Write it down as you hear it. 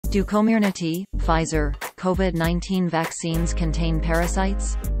Do Comirnaty, Pfizer, COVID-19 vaccines contain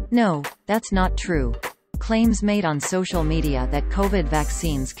parasites? No, that's not true. Claims made on social media that COVID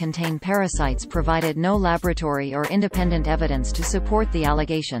vaccines contain parasites provided no laboratory or independent evidence to support the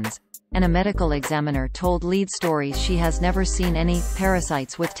allegations, and a medical examiner told Lead Stories she has never seen any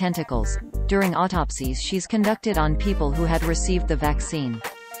parasites with tentacles during autopsies she's conducted on people who had received the vaccine.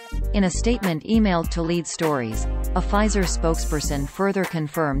 In a statement emailed to Lead Stories, a Pfizer spokesperson further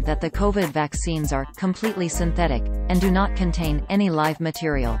confirmed that the COVID vaccines are completely synthetic and do not contain any live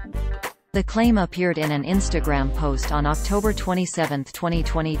material. The claim appeared in an Instagram post on October 27,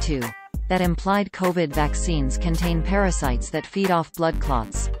 2022, that implied COVID vaccines contain parasites that feed off blood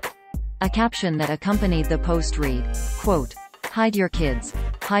clots. A caption that accompanied the post read, quote, "Hide your kids,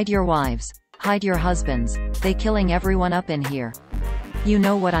 hide your wives, hide your husbands, they killing everyone up in here. You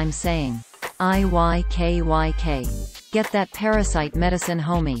know what I'm saying. IYKYK. Get that parasite medicine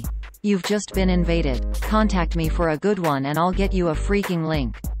homie. You've just been invaded. Contact me for a good one and I'll get you a freaking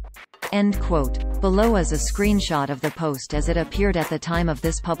link." End quote. Below is a screenshot of the post as it appeared at the time of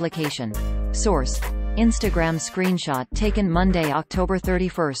this publication. Source: Instagram screenshot taken Monday, October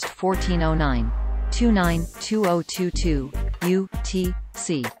 31, 1409. 292022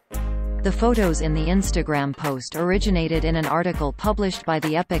 UTC. The photos in the Instagram post originated in an article published by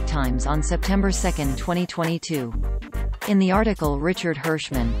the Epoch Times on September 2, 2022. In the article, Richard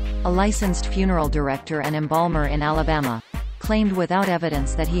Hirschman, a licensed funeral director and embalmer in Alabama, claimed without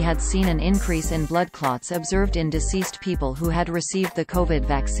evidence that he had seen an increase in blood clots observed in deceased people who had received the COVID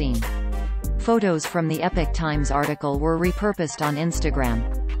vaccine. Photos from the Epoch Times article were repurposed on Instagram,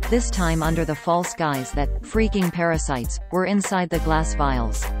 this time under the false guise that freaking parasites were inside the glass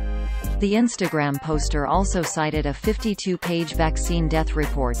vials. The Instagram poster also cited a 52-page vaccine death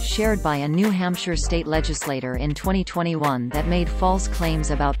report shared by a New Hampshire state legislator in 2021 that made false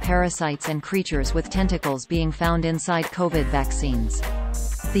claims about parasites and creatures with tentacles being found inside COVID vaccines.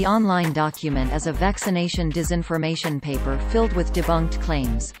 The online document is a vaccination disinformation paper filled with debunked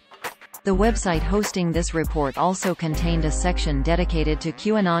claims. The website hosting this report also contained a section dedicated to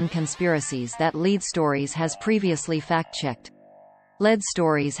QAnon conspiracies that Lead Stories has previously fact-checked. Lead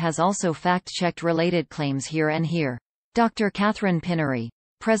Stories has also fact-checked related claims here and here. Dr. Catherine Pinnery,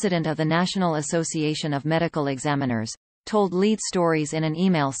 president of the National Association of Medical Examiners, told Lead Stories in an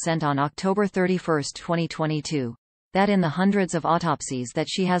email sent on October 31, 2022, that in the hundreds of autopsies that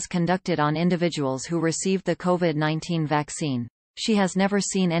she has conducted on individuals who received the COVID-19 vaccine, she has never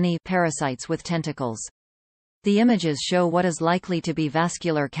seen any parasites with tentacles. The images show what is likely to be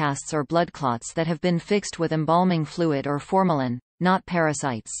vascular casts or blood clots that have been fixed with embalming fluid or formalin, not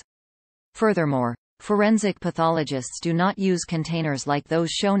parasites. Furthermore, forensic pathologists do not use containers like those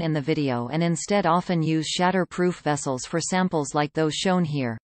shown in the video and instead often use shatter-proof vessels for samples like those shown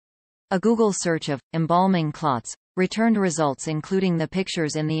here. A Google search of embalming clots returned results including the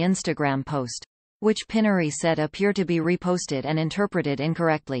pictures in the Instagram post, which Pinnery said appear to be reposted and interpreted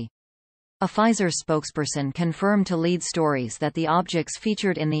incorrectly. A Pfizer spokesperson confirmed to Lead Stories that the objects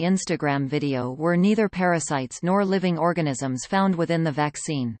featured in the Instagram video were neither parasites nor living organisms found within the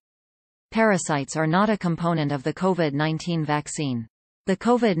vaccine. Parasites are not a component of the COVID-19 vaccine. The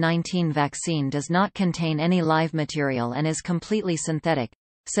COVID-19 vaccine does not contain any live material and is completely synthetic,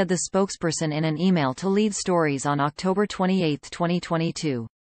 said the spokesperson in an email to Lead Stories on October 28, 2022.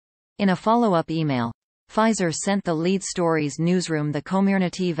 In a follow-up email, Pfizer sent the Lead Stories newsroom the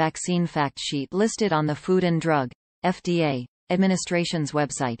Comirnaty vaccine fact sheet listed on the Food and Drug (FDA) Administration's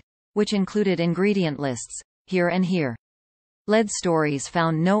website, which included ingredient lists here and here. Lead Stories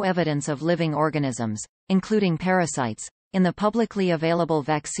found no evidence of living organisms, including parasites, in the publicly available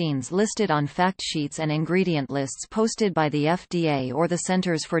vaccines listed on fact sheets and ingredient lists posted by the FDA or the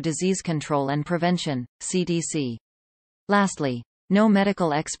Centers for Disease Control and Prevention (CDC). Lastly, no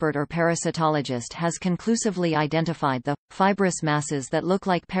medical expert or parasitologist has conclusively identified the fibrous masses that look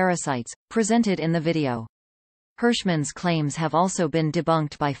like parasites presented in the video. Hirschman's claims have also been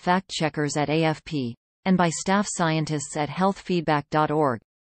debunked by fact-checkers at AFP, and by staff scientists at healthfeedback.org,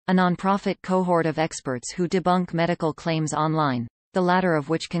 a nonprofit cohort of experts who debunk medical claims online, the latter of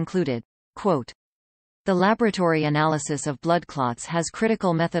which concluded, quote, "The laboratory analysis of blood clots has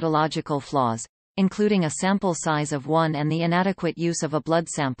critical methodological flaws, including a sample size of 1 and the inadequate use of a blood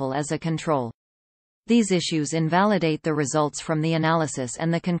sample as a control. These issues invalidate the results from the analysis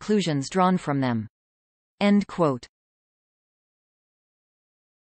and the conclusions drawn from them." End quote.